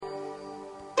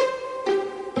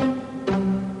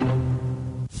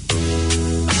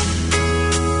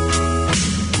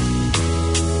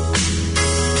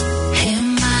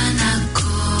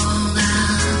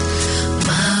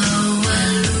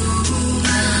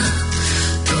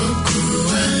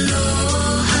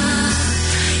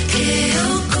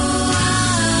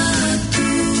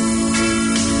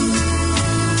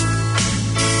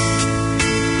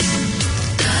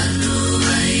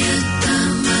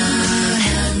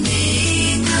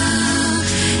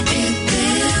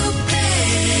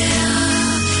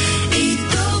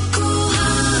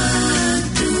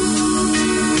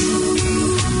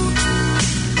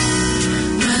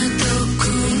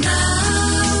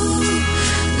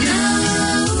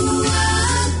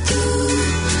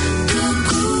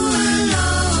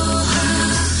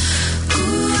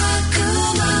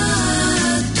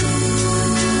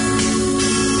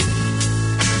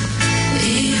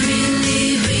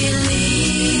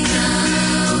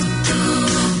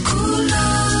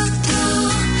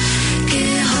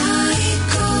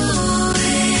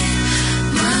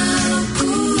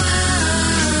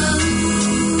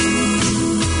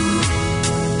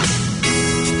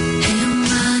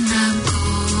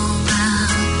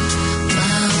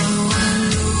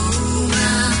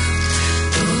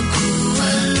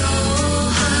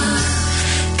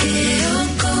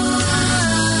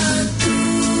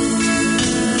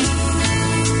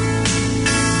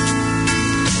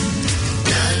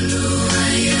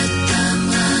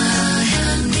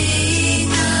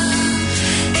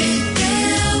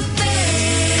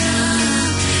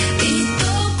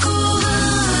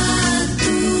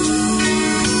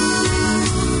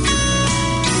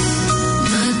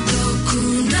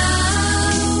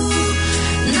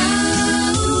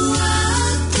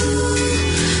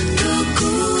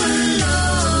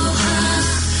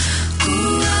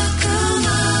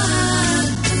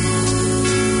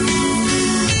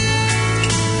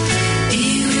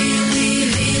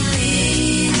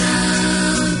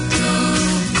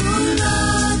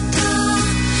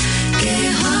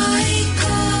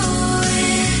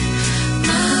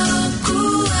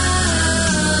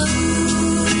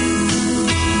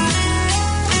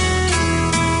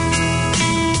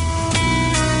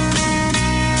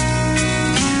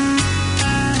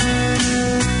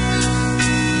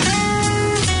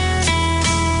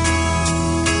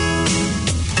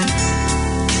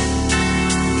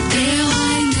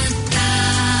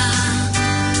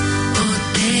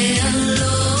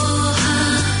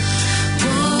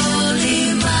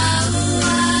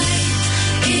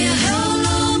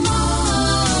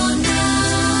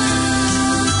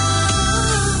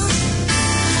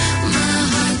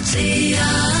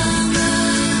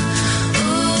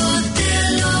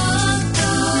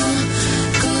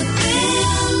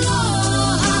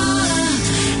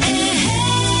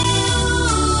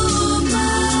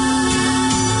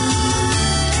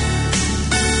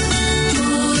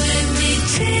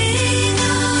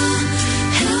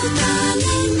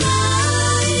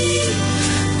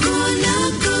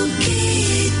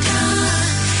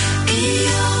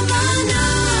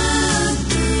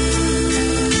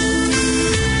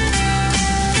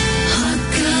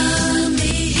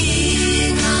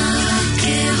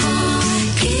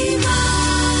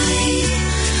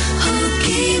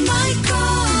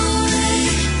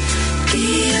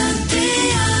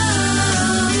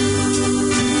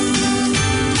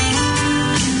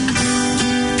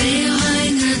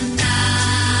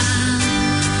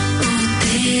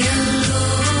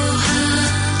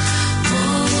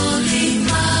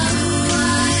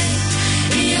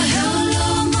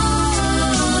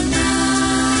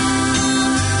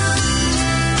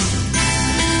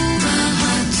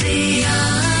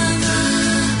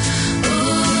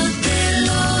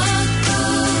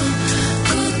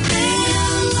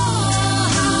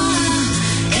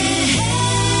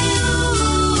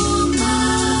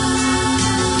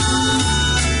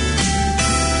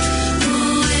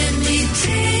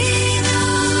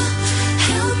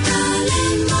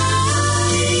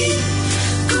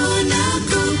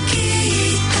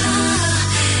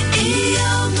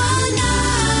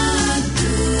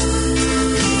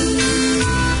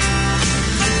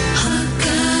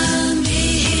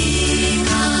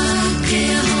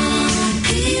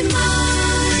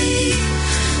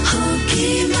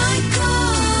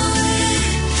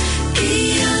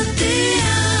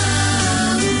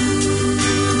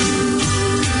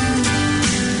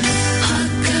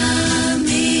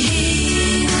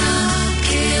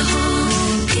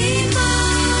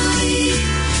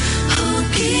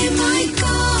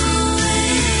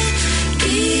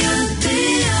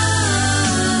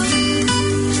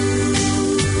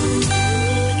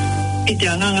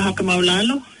haka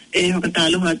maulalo, e haka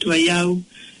talo hatua iau,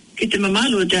 ki te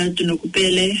mamalo te atunu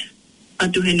kupele,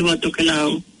 atu henua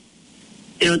Tokelau,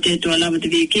 e o te tua lava te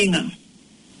vikinga.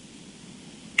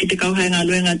 Ki te kauhenga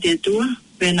luenga te tua,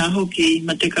 pēnā hoki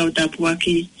ma te kau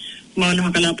tapuaki, mauna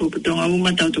haka lapu putonga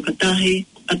uma tau tukatahi,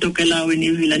 a Tokelau i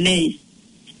niuhila nei.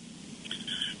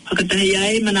 Hakatahi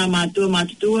ai, mana mātua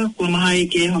mātutua, kua mahai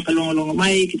ke haka longolonga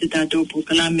mai, ki te tātou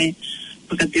pukalame,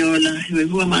 Pakateola, hewe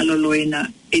hua maloloina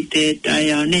i te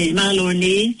tai au nei. Malo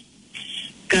ni,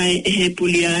 kai ehe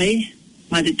puli ai,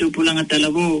 ma te tūpulanga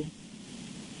talawo.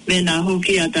 Mena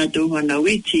hoki a tātou wana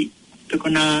witi,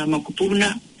 peko nā makupuna,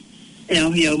 e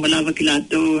auhi au malawa ki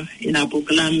lātou i nā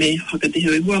pukalame, haka te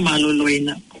hewe hua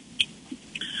maloloina.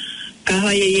 Ka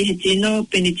hoi e he tino,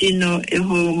 peni tino e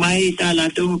ho mai tā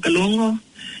lātou hoka longo,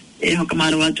 e hoka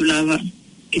maro atu lava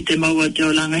ki te maua te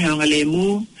o langa heonga le mū,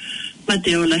 ma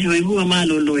te ola heoi hua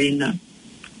maloloina.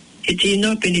 E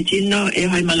tino, peni tino, e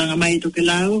hoi malanga mai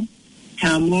Tokelau, he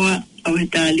Amoa, au he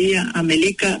Tālia,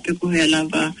 Amelika, peko he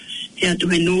alava, he atu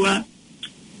henua,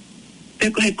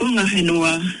 peko he konga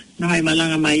henua, no hoi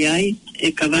malanga mai ai,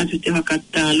 e ka watu te haka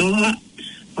tāloha,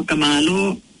 haka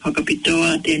malo, haka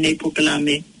pitoa, tēnei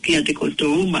pokalame, ki a te koto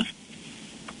uma.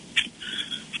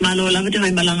 Malo lava te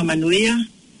hoi malanga manuia,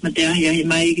 ma te ahi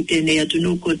mai ki tēnei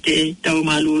atunu ko te tau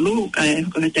malulu, ka e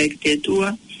whakahetai ki te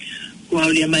tua, kua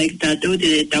aulia mai ki tātou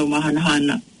te tau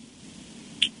mahanahana.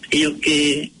 E o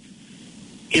ke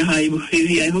hai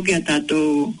hui ai hoki a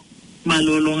tātou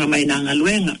malulunga mai nanga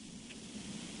luenga.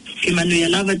 Ki manuia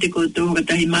lava te koto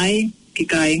hokatahi mai, ki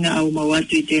ka inga au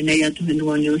mawatu i tēnei atu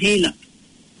henua Niuhila.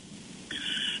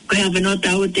 Ko he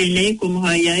awenota au tēnei ko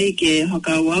mohai ai ke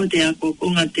hoka au te ako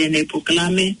kunga tēnei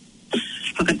pokalame,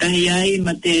 Whakatahi ai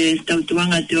ma te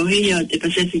tautuanga te ohia o te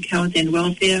Pacific Health and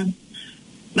Welfare,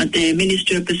 ma te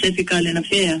Ministry of Pacific Island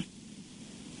Affairs.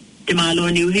 Te malo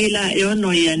Niuhila e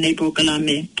ono ia nei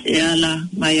pokalame e ala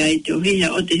mai ai te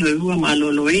ohia o te hoi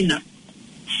maloloina.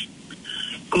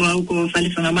 Ko au ko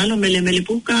whalewhanga malo mele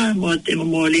puka mo te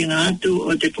momolinga atu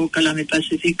o te pokalame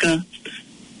Pasifika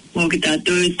mo ki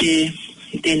tātou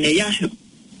i tēnei aho.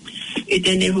 I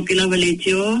tēnei hukilawa le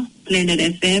tio,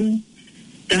 Planet FM,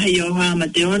 tahi o haa ma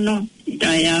te ono, i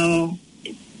tai ao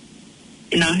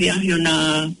i nā hiahi o nā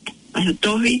aho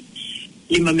tohi,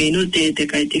 5 minute te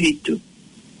kai te hitu.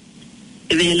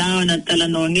 E vehe lao na tala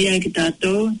noangia ki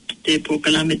tātou, te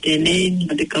pokalame tēnei,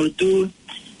 ma te kautu,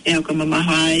 e hoka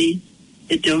mamahai,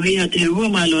 e te ohia te hua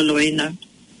maloloina,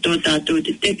 tō tātou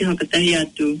te teke hoka tahi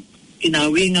atu, ki nā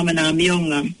winga ma nā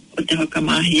mionga, o te hoka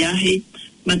mahiahi,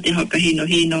 ma te hoka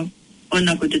hino,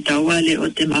 ona ko te tauale o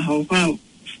te mahauhau.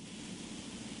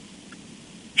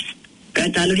 Ka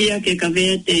taluhia ke ka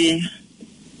vea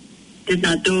te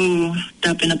tātou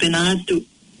tā pena atu,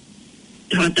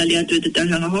 te hoatali atu e te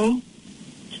tauhanga hou,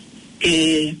 ke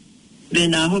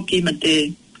vena hoki ma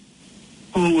te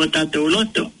hou o tātou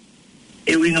loto,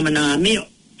 e winga mana amio.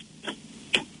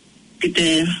 Ki te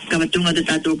kawatunga te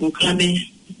tātou pokalame,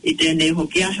 i tēnei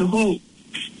hoki aho hou.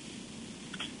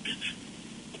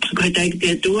 Ko he tai ki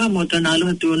te atua, mo tōna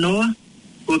aloha tūnoa,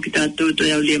 ko ki tātou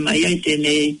toi au lia mai ai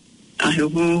tēnei aho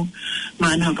hou,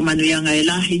 maana haka manuianga e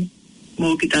lahi,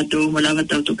 mo ki tātou malawa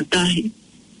tau tokatahi.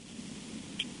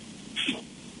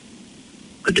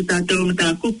 Ko te tātou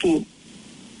mata kupu,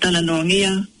 tala noangia,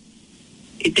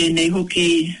 i tēnei hoki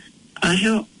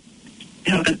aho, e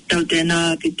haka tau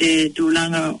tēnā ki te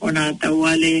tūlanga o nā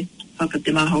tauale, haka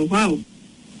te mahauhau.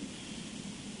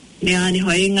 Ni ani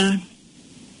hoinga,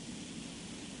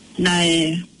 na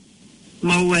e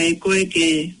maua e koe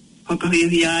ke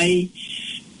hakahiuhi ai,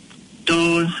 tō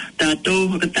tātou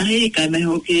hakatahi kai mai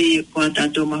hoki ko a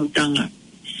tātou mahutanga.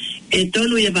 E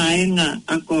tolu ia vaenga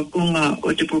a kua kunga o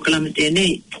te pokalame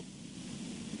tēnei.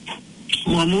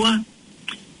 Mua,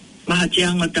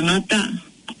 mahatianga tangata,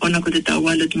 ona ko te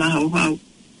tauala te mahauhau.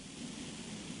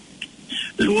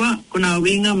 Lua, ko nā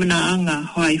winga mana anga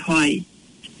hoai.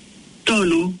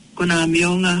 Tolu, ko nā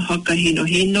mionga hoka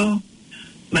hino,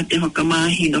 ma te hoka maa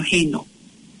hino.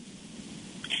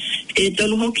 E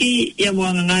tolu hoki ia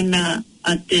moanga ngana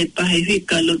a te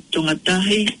pahewhika lutunga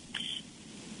tahi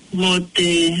mo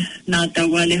te nā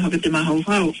tauale hoka te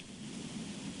mahauhau.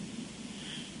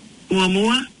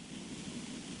 Mua,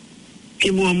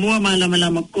 ke mua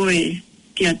malama koe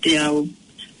ki a te au,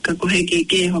 ka kohe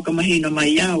ke hoka mahino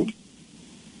mai au.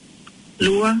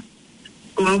 Lua,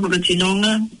 ko au hoka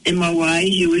tinonga e mawai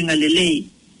hiuinga lelei.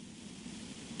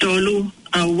 Tolu,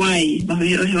 au wai,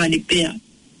 mahoheohewani pea.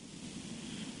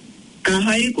 Ka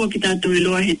hai kua ki tātou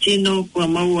iloa he tino kua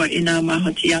maua i nā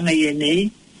mahotianga i e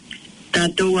nei,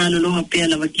 tātou aloloha pea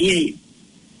lawa ki ei.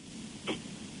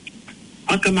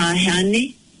 Aka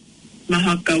mahani,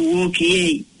 mahaka uo ki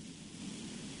ei,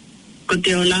 Ko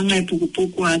te olanga e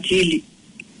puku a tili.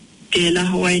 Ke la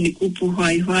Hawaii ni kupu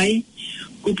hai,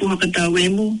 kupu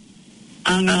hakatawemu,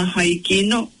 anga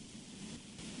haikino,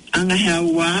 anga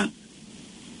heaua,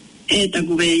 e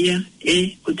takuweia,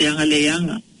 e ko te anga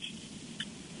leanga.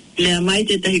 Lea mai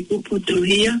te tahi kupu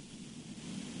tuhia,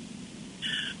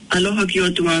 aloha ki o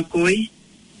tua koi,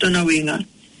 tona winga,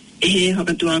 e he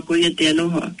hakatua koi a te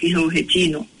aloha ki ho he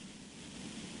tino.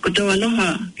 Ko tau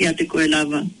aloha ki a te koe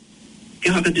lava, ke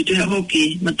hakatutuhe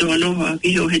hoki ma tau aloha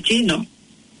ki ho he tino.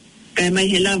 Kai mai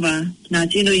he lava, nā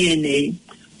tino ienei,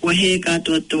 ua he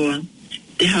kātua toa,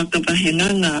 te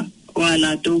hakapahenganga o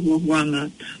ala tō huahuanga,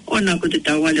 ona ko te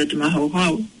tauale o te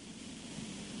mahauhau.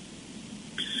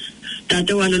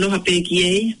 Tātou aloloha pēki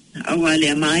ei, awa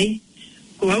lea mai,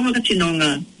 ko au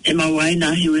hakatinonga e mawai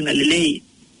nā hiwinga lelei.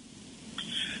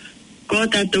 Ko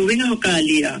tātou winga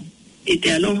hokalia, i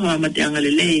te aloha ma te anga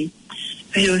lelei,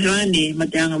 heo heoani ma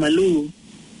te anga malu,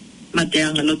 ma te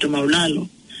anga loto maulalo.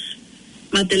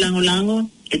 Ma te lango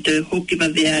e te hoki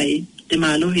paveai, te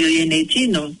mālohi o ienei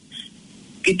tino,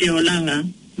 ki te olanga,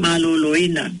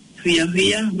 māloloina,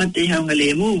 huia ma te haunga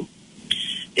le mu.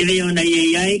 E veo na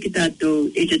iei ki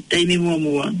tātou i te teimi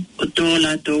muamua, o tō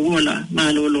lātou wola,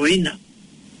 māloloina.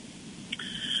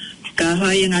 Ka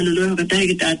hai ngā lulu hakatahi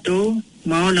ki tātou,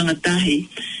 maolanga tahi,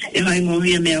 e hai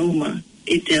ngohia mea uma,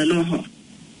 i te aloha.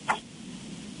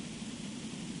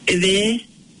 E ve,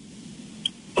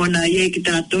 o na iei ki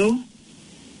tātou,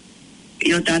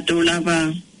 i o tātou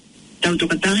lava tau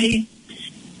tokatahi,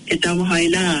 e tau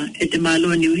mohaila, e te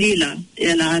māloa niuhila, e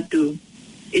ala atu,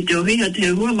 i te ohiha te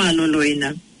hua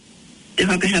māloloina, te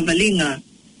whakahewalinga,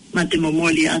 ma te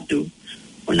momoli atu,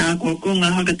 o nā kuakonga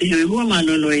haka te hua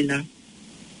māloloina.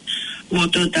 Mō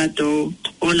tō tātou,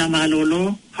 o la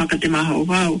mālolo, haka te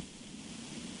mahauhau.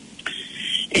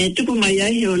 E tupu mai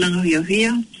ai he o langa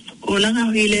huia, o langa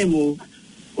hui le mu,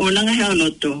 o langa hea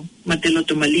loto, ma te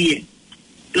loto malie.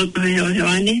 Loto heo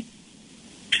heoane,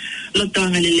 loto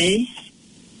anga lelei,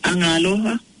 anga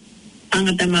aloha,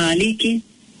 anga tamaaliki,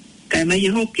 kai mai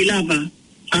hoki lava,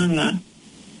 anga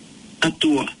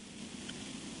atua.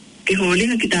 Ke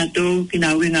holinga ki tātou, ki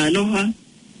nā winga aloha,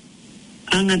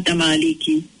 anga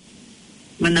tamaaliki,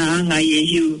 mana anga i e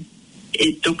hiu,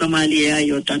 e toka mali e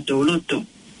ai o tātou loto.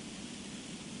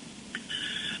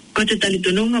 Ko te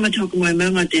talitonunga ma te hoku moe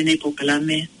meunga tēnei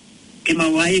pokalame, ke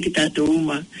mawai ki tātou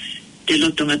uma, te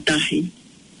loto ngatahi,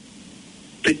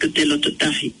 peko te loto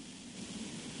tahi.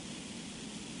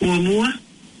 Mua,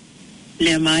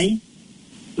 lea mai,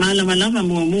 malama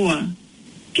mua,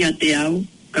 ki a te au,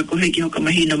 ka kohe ki hoka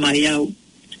mahina mai au.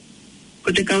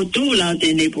 Ko te kautū lao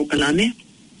tēnei pokalame,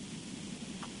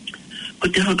 ko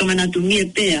te hoka manatungia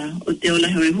pea, o te ola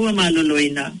heoi hua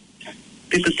maloloina,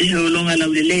 peko te heo longa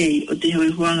laulelei, o te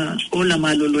heoi huanga ola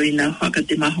maloloina, haka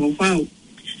te mahauhau.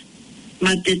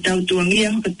 Ma te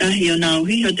tautuangia hoka tahi o nā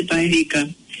uhi o te pahihika,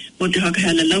 mo te hoka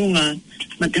hala launga,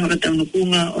 ma te hoka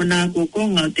taunukunga o nā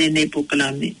kuakonga o tēnei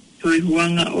pokalame. Hoi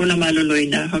huanga o la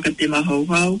maloloina, hoka te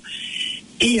mahauhau,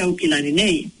 i au kilani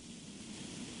nei.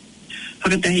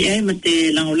 Hoka tahi ai ma te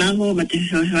langolango, ma te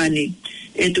hoihani,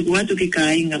 e tuku atu ki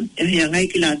ka inga, e hea ngai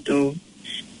ki lātou,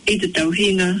 i te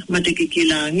tauhinga, ma te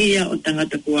kikilangia o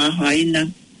tangata kuaha ina,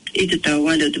 i te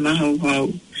tauwale o te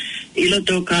mahauhau. I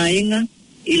loto ka inga,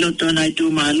 i loto nai tū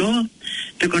māloa,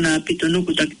 peko nā pito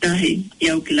nuku takitahi i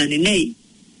au kilani nei.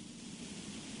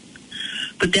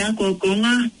 Ko te ako o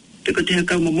konga, peko te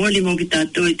hakau momoli mo ki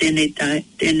tātou i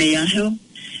tēnei aheo,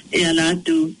 e ala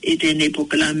atu i tēnei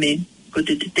pokalame, ko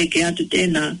te teke atu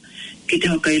tēnā ki te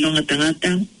hoka ilonga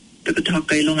tangata, peko te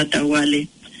hoka ilonga tauale,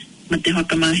 ma te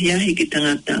hoka mahiahi ki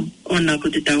tangata, ona ko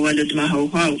te tauale o te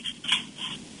mahauhau.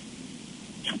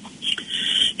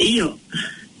 Iyo,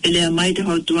 e lea mai te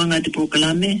hautuanga te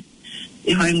pokalame,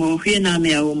 e hai ngohia nā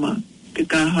mea uma, ke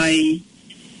ka hai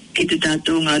ki te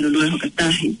tātou ngā lulue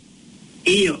hokatahi.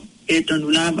 Iyo, e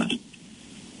tonu lava.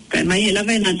 Kai mai he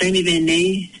lava e nā taimi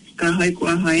venei, ka hai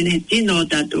kua hai ne tino o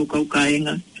tātou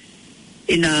kaukaenga,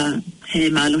 i nā he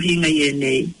mālohinga i e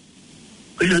nei.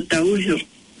 Ko heo tauhio,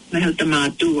 na heo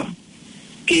tamātua,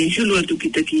 ke hulu atu ki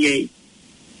taki ei.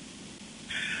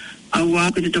 Aua,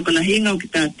 ko te tokalahinga o ki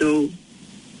tātou,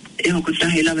 e hoko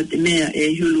tahi lava te mea e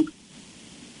hulu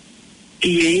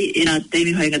ki ei e nā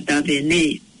teimi hainga tā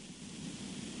venei.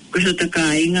 Ko heo taka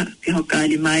inga ke hoka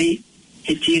ali mai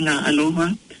he tinga aloha,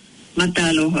 mata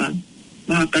aloha,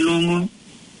 mahakalongo,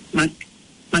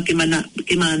 ma ke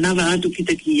manawa atu ki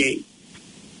taki ei.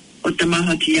 O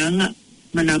tamaha ki anga,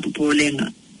 mana pupolenga.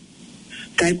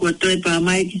 Kai kua toe pā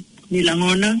mai ni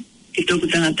langona, ki toku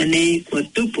tangata nei kua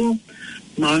tupu,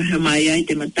 maohe mai ai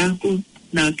te mataku,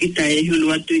 nā kita e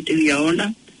hulu atu i te huia ola,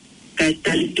 kai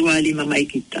tali tuali mamai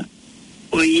kita.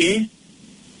 Oye,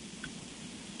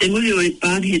 tengo yo el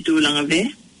par que tú la ves,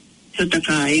 yo te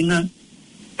cainga,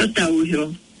 yo te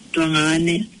uso, tu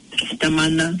angane,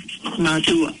 tamana,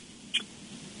 matua.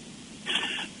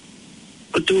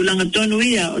 O tu lang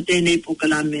atonuia o te ne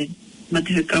pokalame,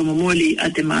 mate ka momoli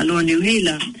ate malo ni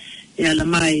uhila, e ala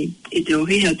mai, i te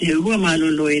ohiha te hua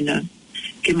malo loina,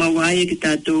 ke mawai ki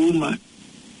tato uma,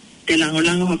 te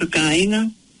langolango haka kainga,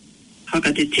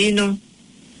 haka te tino,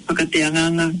 haka te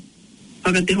anganga,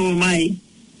 haka te hoa mai,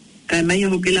 kai mai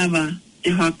hoki lava te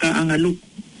haka angaluku.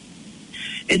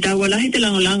 E tawalahi te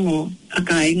langolango, a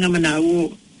kainga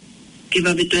manau, ki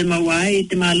wawitu e mawai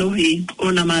te malohi,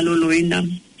 o na malo loina,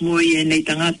 moi e nei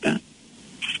tangata.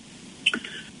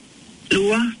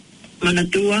 Lua,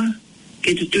 manatua,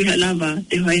 ke tutuiha lava,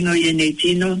 te hoinga i e nei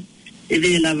tino, e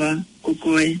ve lava,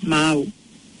 kukoe mau.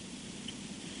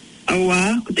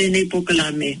 Awa, ko te nei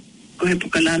pokalame. Ko he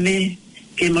pokalame,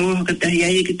 ke mau hakatahi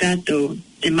ai ki tātou,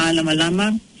 te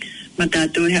malama, ma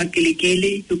tātou he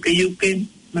hakilikili, huke,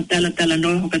 ma tala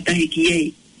no hakatahi ki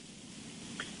ei.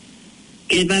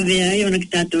 Ke wawe ai ona ki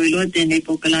tātou iloa te nei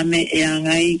pokalame e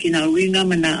angai ki nga uinga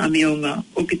mana amionga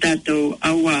o ki tātou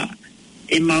awa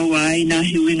e maua ai na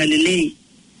hiuinga lelei.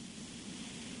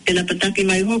 E la pataki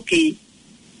mai hoki,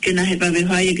 ke na he wawe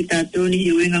hai ki tātou ni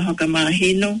hiuinga hoka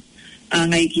mahino,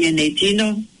 angai ki e nei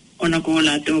tino, ona ko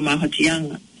lātou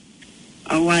mahatianga.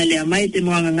 Awa lea mai te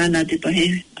moanga ngana te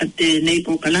pahe a te nei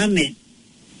pokalame,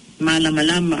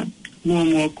 malama,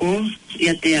 mua ko,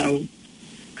 ia te au.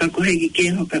 Ka kohegi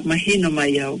ke hoka mahino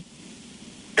mai au.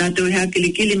 Tātou he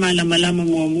hakilikili malama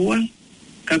mua,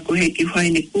 ka kohegi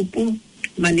whai ni kupu,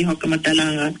 mani hoka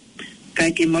matalanga,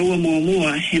 kai ke maua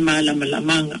mua he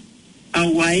malama.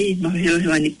 Au wai,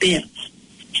 maheo ni pea.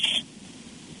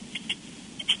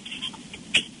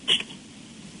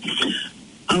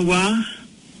 Awa,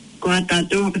 ko a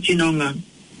tātou hoka tinonga,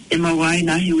 e mawai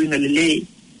na hiuinga lelei.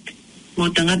 Mo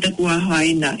tangata kua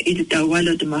haina, i te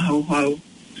tauwalo te mahauhau.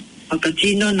 Hoka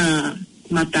tino na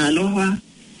mata aloha,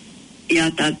 i a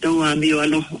tātou a mio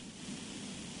aloha.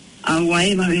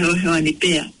 Awai maheo ni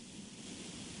pea.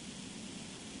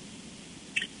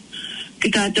 Ki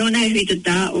tātou na he hita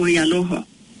tā o i aloha.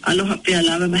 Aloha pea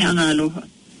lava mahanga aloha.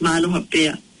 Ma aloha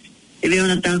pea. E veo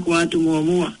na tā kua atu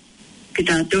mua. Ki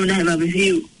tātou na he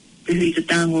wawihiu. Pe hita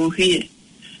tā ngō hie.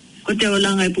 Ko te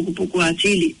olanga i puku a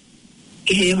tili.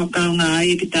 Ki he hokao ngā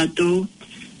ai ki tātou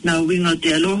na winga o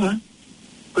te aloha.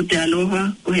 Ko te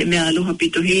aloha, ko he mea aloha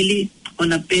pitohili, o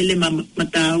na pele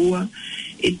mataua,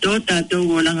 i tō tātou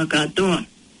o langa katoa.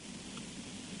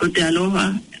 Ko te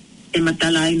aloha, e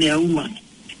matala ai mea uma.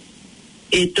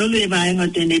 E tolu e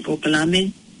vaenga te nei pokalame,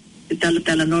 e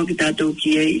tala no ki tātou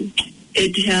ki ei.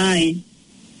 E te ai,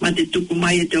 ma te tuku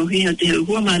mai e te ohiha te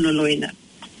hua maloloina.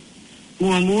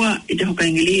 Mua, i te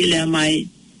hokaingili lea mai.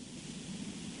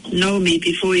 Know me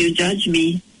before you judge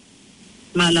me.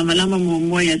 Malama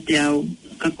mua ia te au.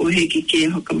 Ka koheki ke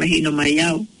hoka mahino mai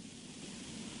au.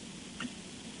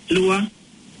 Lua,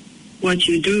 what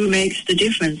you do makes the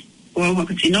difference. Wa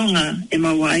hoka tinonga e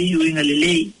mawai huinga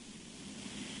lelei.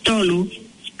 Tolu,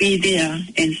 be there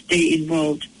and stay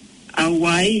involved.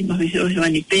 Awai,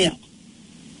 mahihiohio ni pea.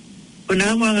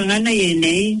 Kona mga ngana ye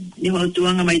nei, ni ho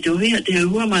tuanga mai tohi at he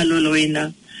hua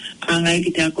maloloina. Angai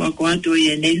ki te ako atu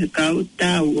ye nei hukau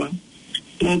taua.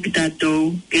 Mo ki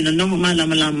tātou, ke no noho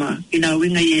malama, ki na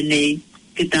winga ye nei,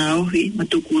 ki tā ohi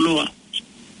matukuloa.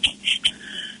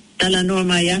 Tala noa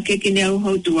mai ake ki ne au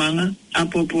hau tuanga,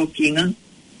 apopo kinga.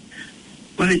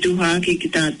 Mahi tuha ki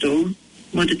tātou,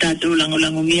 mo te tātou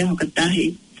langolango ngia hoka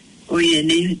tahi, o ye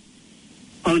nei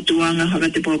hau tuanga haka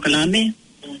te pokalame,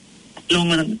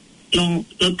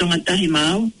 lotonga tahi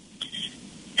mau.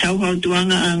 Hau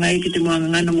tuanga a ngai ki te moanga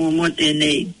ngana mua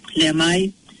tēnei, lea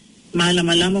mai,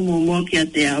 malama mua ki a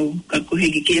te au, ka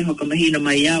kuhegi ke hoka mahino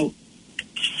mai au.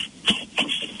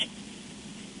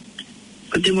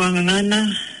 Ko te moanga ngana,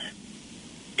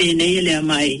 tēnei lea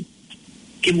mai,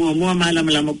 ki mua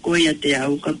malama koe a te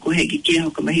au, ka kuhegi ke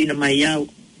hoka mahino mai au.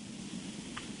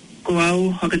 Ko au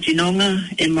hoka tinonga,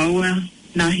 e maua,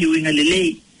 nā hiuinga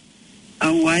lelei,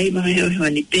 au wai maheo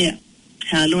ni pea,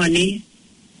 he aloha ni,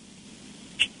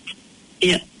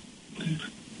 ia,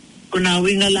 ko nā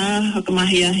winga la haka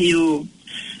mahi ahi o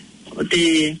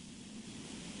te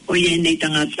o ie nei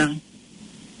tangata.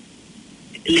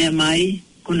 Lea mai,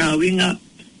 ko nā winga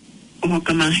o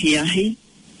haka mahi ahi,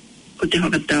 ko te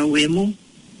haka tau emu,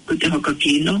 ko te haka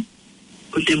kino,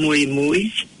 ko te mui,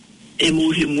 e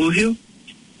muhi,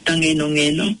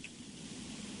 tangeno,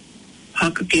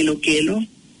 haka kelo,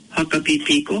 haka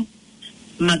pipiko,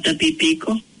 mata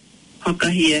pipiko, haka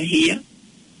hia,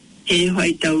 he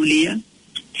hoi taulia,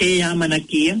 he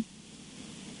amanakia,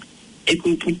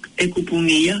 e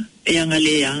kupungia e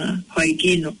angaleanga hoi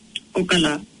kino o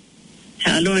kala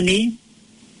halo ni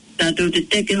tato te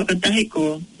teke hokatahi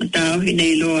ko matao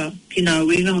hinei loa kina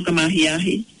winga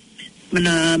hokamahiahi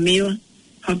mana miwa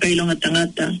hokailonga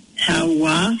tangata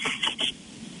hawa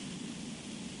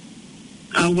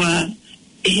awa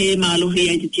he malohi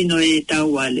ai tino e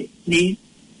tauale ni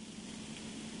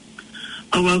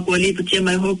awa kuali patia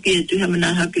mai hoki e tuha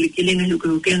mana hakilikilinga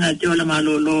hukuhukenga te ola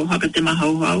malolo hakate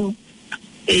mahauhau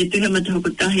e tuha mata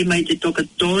hokatahi mai te toka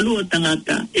tolu o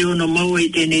tangata e ono mau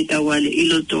i tēnei tauale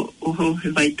iloto oho he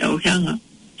vai tau heanga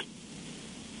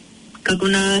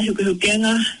kakuna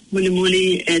hukuhukenga muli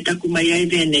e taku mai ai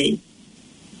venei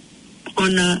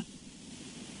ona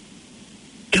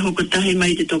e hokatahi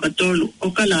mai te toka tolu o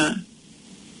kala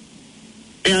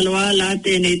e aloa la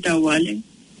tēnei tauale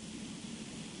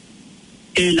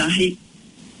e lahi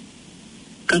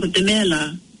kako te mea la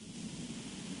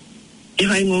e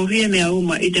hai ngohia mea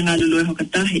uma i te ngā lulu e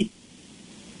hokatahi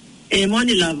e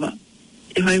moni lava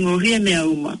e hai ngohia mea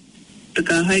uma pe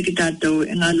ka hai ki tātou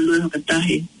e ngā lulu e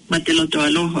hokatahi ma te loto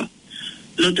aloha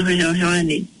loto he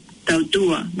heoheoani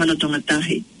tautua ma loto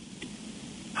ngatahi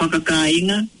hoka ka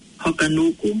inga hoka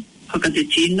nuku hoka te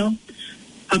tino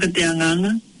hoka te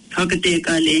anganga hoka te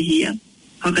ka lehia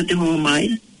hoka te hoa mai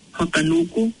hoka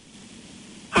nuku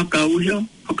hoka uhio,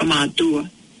 hoka mātua.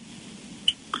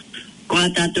 Ko a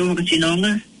tātou hoka sinonga,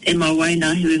 e mawai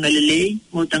nā hiuinga lelei,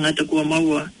 mō tangata kua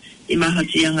maua, i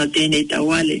mahatianga tēnei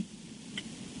tauale.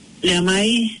 Lea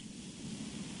mai,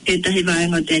 e tahi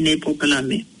vaenga tēnei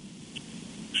pokalame.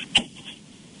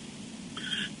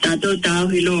 Tātou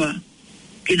tāu hiloa,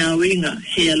 ki nā winga,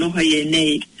 he aloha i e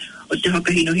nei, o te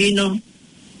hoka hino,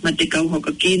 ma te kau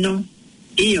hoka kino,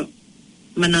 iyo,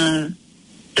 mana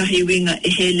tahi winga e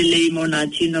hele lei mo nā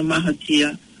tino mahatia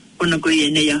ona koe e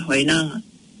nei a hoinanga.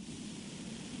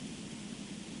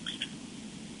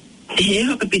 E he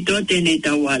hoka pitoa tēnei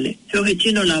tauale, heo he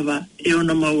tino lava e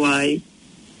ono mawai.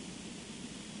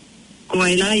 Ko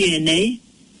ai lai e nei,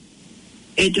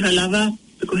 e tuha lava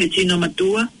peko he tino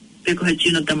matua, peko he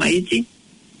tino tamaiti,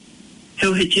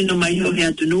 heo he tino mai heo he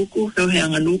atunuku, heo he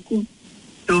anganuku,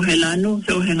 heo he lanu,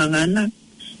 heo he ngangana,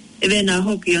 e vena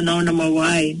hoki o na ona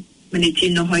mawai, mani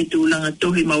tino hoi tūlanga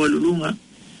tohi mawalulunga.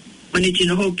 Mani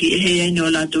tino hoki e hea ni o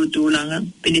lātou tūlanga,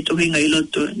 pini tohi ngai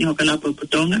loto ni hoka lapa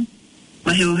putonga,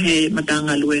 ma heo he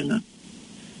matanga luenga.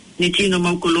 Ni tino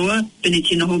maukoloa, pini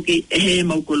tino hoki e hea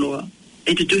maukoloa,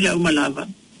 e tutuhi au malava.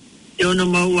 E ono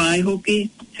maua ai hoki,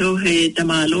 heo he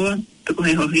tamaloa, peko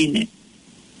he hohine.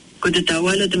 Ko te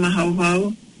tawala te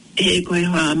mahauhau, e he kohe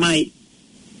hoa mai,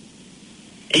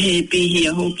 e he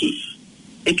pihia hoki.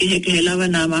 E ke he lawa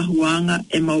nā mahuanga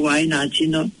e mawai nā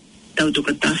tino tau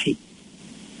tukatahi.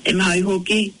 E mahai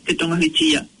hoki ke tonga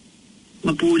hitia,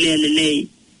 mapūlea lelei.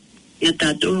 Ia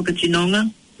tātou hoka tinonga,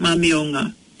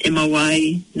 mamionga, e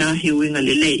mawai nā hiuinga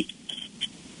lelei.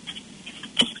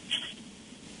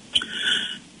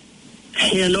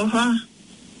 He aloha,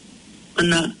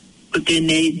 ona o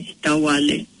tēnei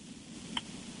tauale,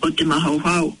 o te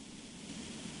mahauhau.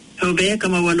 Heo vea ka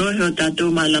mawalo heo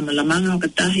tātou ma lama-lamanga hoka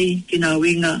tahi ki nā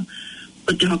winga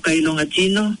o te hoka ilonga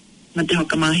tino, ma te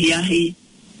hoka mahiahi.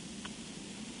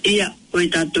 Ia, o i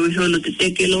tātou heo lo te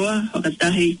tekeloa hoka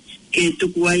tahi ke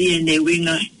tuku ai e ne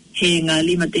winga he ngā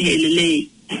lima te he lelei.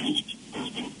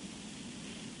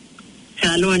 He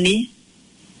aloa ni,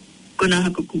 ko nā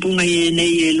haka kupunga i e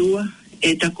nei e lua,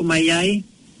 e taku mai ai,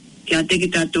 ki a teki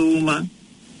tātou uma,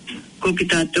 ko ki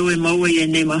tātou e maua i e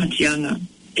nei mahatianga.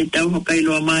 E tau hoka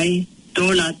iloa mai, tō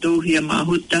lātou hia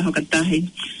mahuta hoka tahi,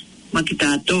 ma ki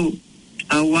tātou.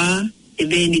 Awa, e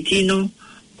veni tino,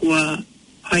 kua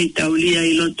hai taulia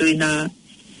i loto i nā,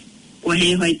 kua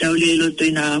he hai taulia i loto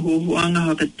i nā huhuanga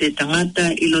hoka te tangata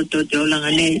i loto te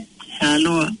olanga nei, he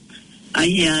aloa, ai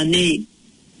he a nei.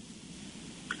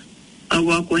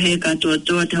 Awa, kua he katoa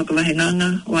toa te hoka wahenganga,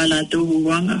 wā lātou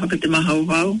huhuanga hoka te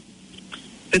mahauhau.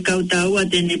 Pe kau tāua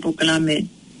tēnei pokalame,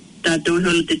 tātou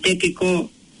holo te teke ko,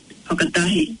 hoka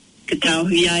tahi, ke tau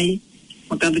hi ai,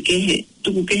 makawe kehe,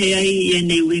 tuku kehe ai i e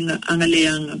nei winga anga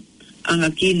leanga, anga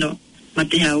kino, ma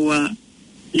te haua,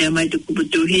 lea mai te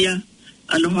kuputuhia,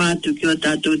 aloha atu ki o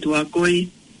tātou tua koe,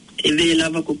 e vea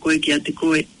lava ko koe ki a te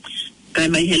koe. Kai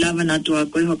mai he lava nā tua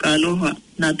koe hoka aloha,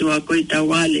 nā tua koe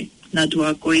tauale, nā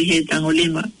tua koe he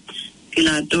tangolima, ki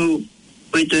lātou,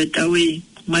 koe toi taui,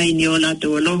 mai ni o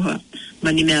lātou aloha,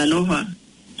 mani mea aloha,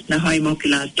 na hai mo ki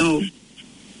lātou.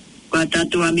 Kua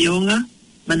tātou amionga,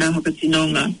 mana hoka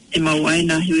tinonga, e mawai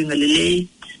nā hiuinga lelei,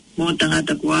 mō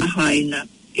tangata kua haina,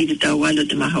 i te tauala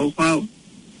te mahauhau.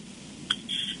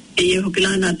 E ia hoki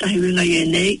lana tahi winga i e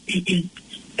nei,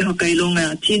 e hoka ilonga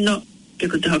a tino,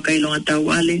 peko te hoka ilonga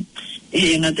tauale,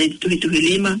 e ngata i tuhi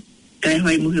lima kai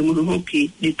hoi muhi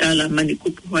hoki ni tala mani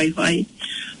kupu hoi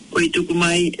o i tuku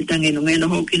mai e tangeno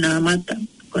hoki na amata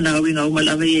ko na winga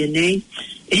umalawa i nei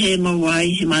e he mawai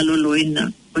he maloloina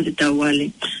o te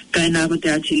tauale kai na ko te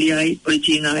atili ai o i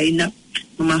tinga aina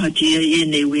mamahatia i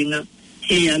nei winga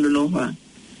he aloloha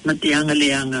ma te anga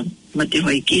leanga ma te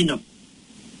hoi kino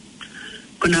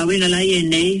ko na winga lai e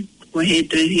nei wa he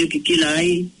te hia ki kila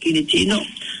ai ki ni tino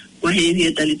wa he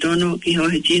hia talitono ki ho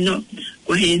he tino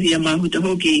wa he hia mahuta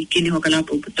hoki ki ni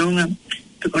hokalapo putonga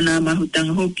pe ko na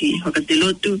mahutanga hoki hoka te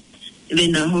lotu e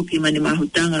vena hoki mani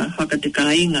mahutanga hoka te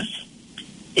kainga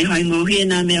e hai ngohia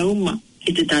na mea uma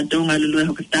i te tātonga lulue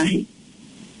hoka tahi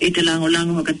i te lango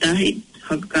hoka tahi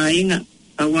hoka kainga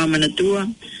a wamana tua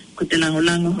ko te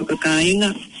lango hoka kainga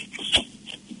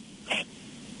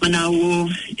mana o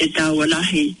e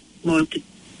tawalahi mo te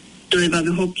toe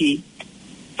wawe hoki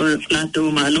o lato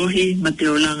malohi ma te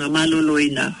olanga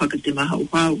maloloina hoka te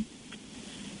mahauhau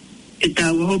e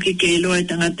tawa hoki ke loa e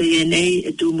tangata i nei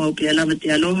e tu mau pia lama te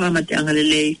aloha ma te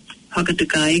angalelei hoka te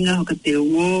kainga hoka te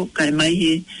uo kai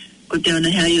maihe ko te ona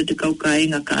hei o te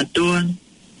kaukainga ka atoa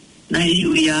na hi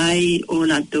hui ai o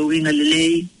lato winga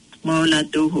lelei mo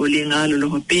lato holi ngā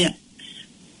loloho pia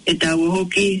e tawa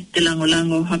hoki te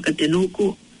langolango hoka te nuku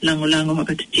langolango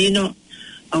hoka te tino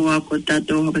awa ko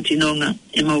tato hoka tinonga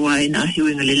e mawai na hi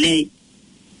winga lelei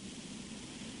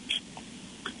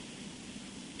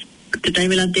te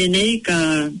taimela tēnei ka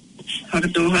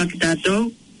whakatoha ki tātou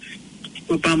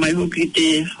ko pāmai hoki te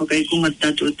hoka i kunga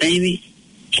tātou taimi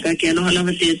ka ke aloha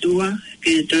lama te atua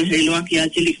ke toi hei loa ki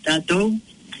atili ki tātou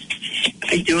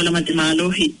ai te ola ma te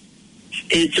mālohi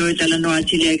e toi tala no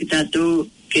atili ki tātou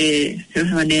ke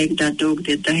heuhane ki tātou ki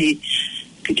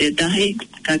te tahi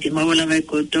ka ke mawala mai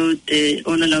koutou te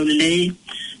ola laulelei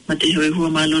ma te hoi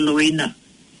hua maloloina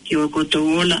ki wa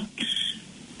koutou ola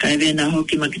kai vena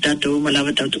hoki ma ki tātou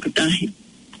malawa tau tukatahi.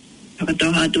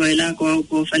 Whakatau hātua e la ko au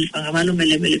ko whalifangamalu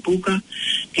mele puka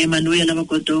ke manui alawa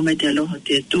koutou me te aloha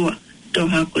te atua. Tau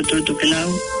ha koutou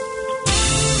Tokelauan.